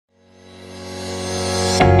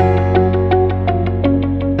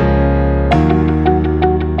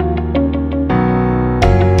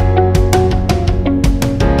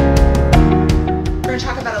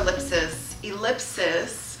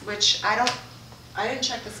I didn't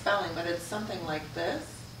check the spelling, but it's something like this.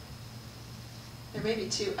 There may be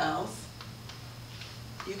two L's.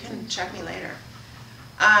 You can check me later.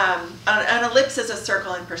 An ellipse is a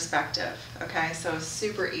circle in perspective, okay? So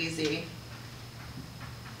super easy.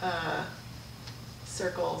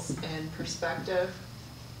 Circles in perspective.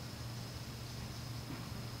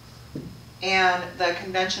 And the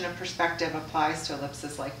convention of perspective applies to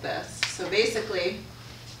ellipses like this. So basically,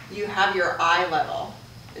 you have your eye level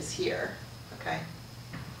is here, okay?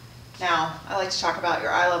 Now, I like to talk about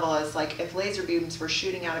your eye level as like if laser beams were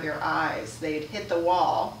shooting out of your eyes, they'd hit the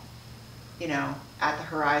wall, you know, at the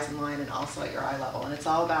horizon line and also at your eye level. And it's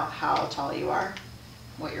all about how tall you are,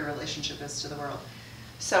 what your relationship is to the world.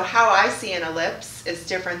 So how I see an ellipse is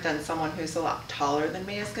different than someone who's a lot taller than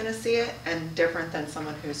me is going to see it, and different than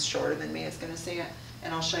someone who's shorter than me is going to see it.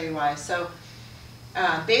 And I'll show you why. So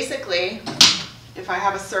basically, if I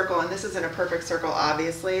have a circle, and this isn't a perfect circle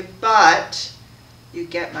obviously, but you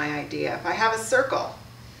get my idea. If I have a circle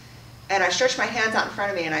and I stretch my hands out in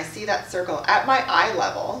front of me and I see that circle at my eye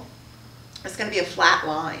level, it's going to be a flat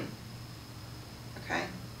line, okay?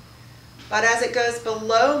 But as it goes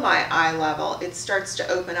below my eye level, it starts to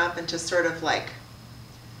open up into sort of like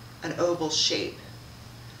an oval shape.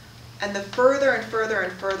 And the further and further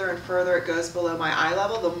and further and further it goes below my eye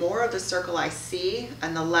level, the more of the circle I see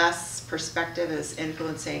and the less perspective is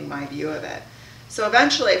influencing my view of it. So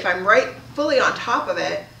eventually, if I'm right fully on top of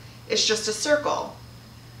it, it's just a circle.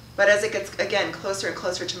 But as it gets, again, closer and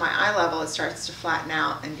closer to my eye level, it starts to flatten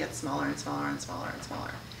out and get smaller and smaller and smaller and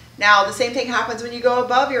smaller. Now, the same thing happens when you go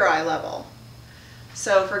above your eye level.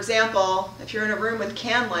 So, for example, if you're in a room with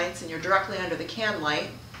can lights and you're directly under the can light,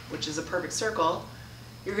 which is a perfect circle,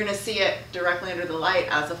 you're going to see it directly under the light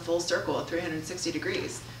as a full circle at 360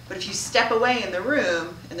 degrees. But if you step away in the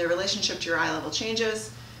room and the relationship to your eye level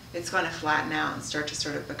changes, it's going to flatten out and start to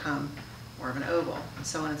sort of become more of an oval, and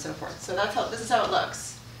so on and so forth. So this is how it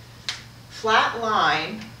looks. Flat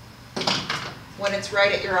line when it's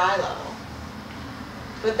right at your eye level.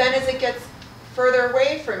 But then as it gets further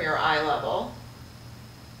away from your eye level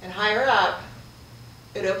and higher up,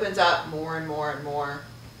 it opens up more and more and more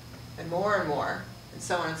and more and more, and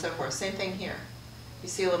so on and so forth. Same thing here. You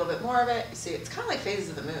see a little bit more of it. You see it's kind of like phases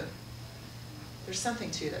of the moon. There's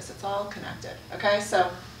something to this. It's all connected. Okay,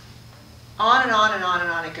 so on and on and on and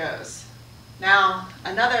on it goes. Now,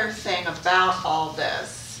 another thing about all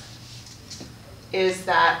this is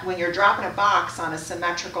that when you're dropping a box on a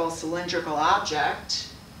symmetrical cylindrical object,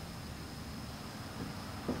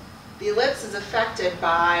 the ellipse is affected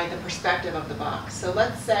by the perspective of the box. So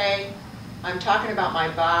let's say I'm talking about my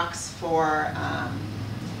box for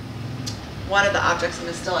one of the objects in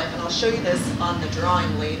the still life, and I'll show you this on the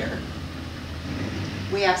drawing later.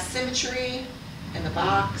 We have symmetry in the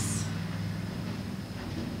box,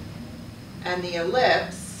 and the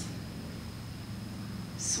ellipse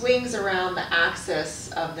swings around the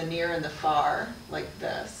axis of the near and the far like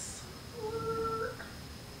this.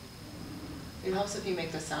 It helps if you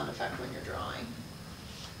make the sound effect when you're drawing.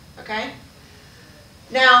 Okay?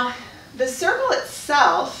 Now, the circle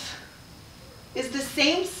itself is the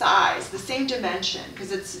same size, the same dimension,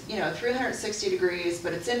 because it's 360 degrees,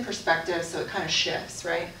 but it's in perspective, so it kind of shifts,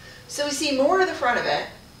 right? So we see more of the front of it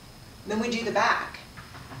than we do the back.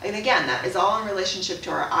 And again, that is all in relationship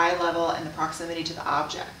to our eye level and the proximity to the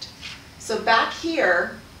object. So back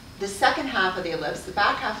here, the second half of the ellipse, the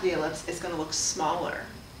back half of the ellipse is going to look smaller.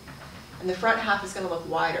 And the front half is going to look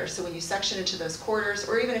wider. So when you section into those quarters,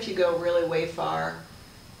 or even if you go really way far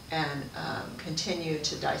and continue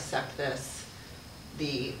to dissect this,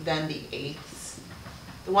 then the eighths,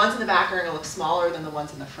 the ones in the back are going to look smaller than the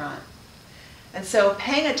ones in the front. And so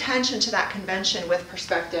paying attention to that convention with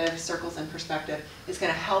perspective, circles in perspective, is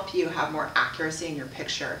going to help you have more accuracy in your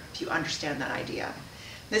picture if you understand that idea.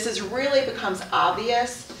 This really becomes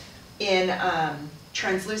obvious in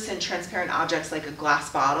translucent, transparent objects like a glass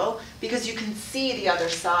bottle, because you can see the other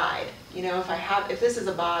side. You know, if this is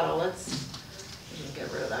a bottle, let's get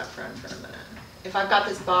rid of that friend for a minute. If I've got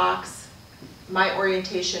this box, my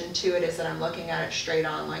orientation to it is that I'm looking at it straight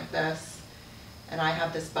on like this, and I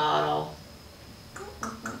have this bottle.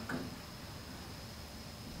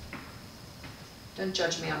 Don't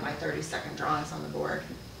judge me on my 30-second drawings on the board.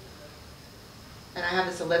 And I have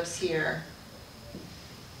this ellipse here.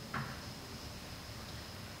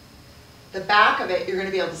 The back of it you're going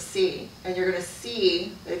to be able to see, and you're going to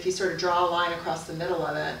see that if you sort of draw a line across the middle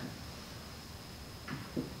of it,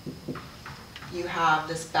 you have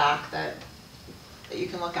this back that you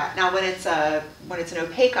can look at. Now when it's an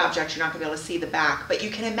opaque object, you're not going to be able to see the back, but you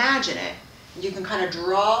can imagine it. You can kind of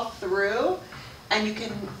draw through, and you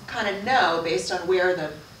can kind of know based on where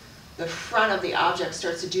the the front of the object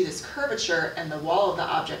starts to do this curvature and the wall of the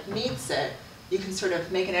object meets it, you can sort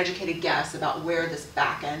of make an educated guess about where this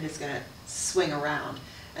back end is going to swing around.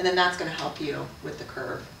 And then that's going to help you with the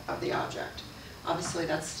curve of the object. Obviously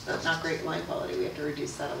that's not great line quality. We have to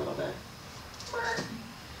reduce that a little bit.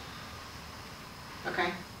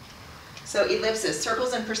 Okay? So ellipses,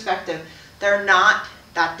 circles in perspective, they're not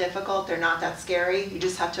that difficult. They're not that scary. You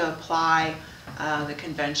just have to apply the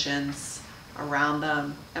conventions around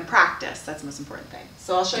them and practice. That's the most important thing.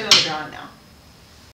 So I'll show you on the drawing now.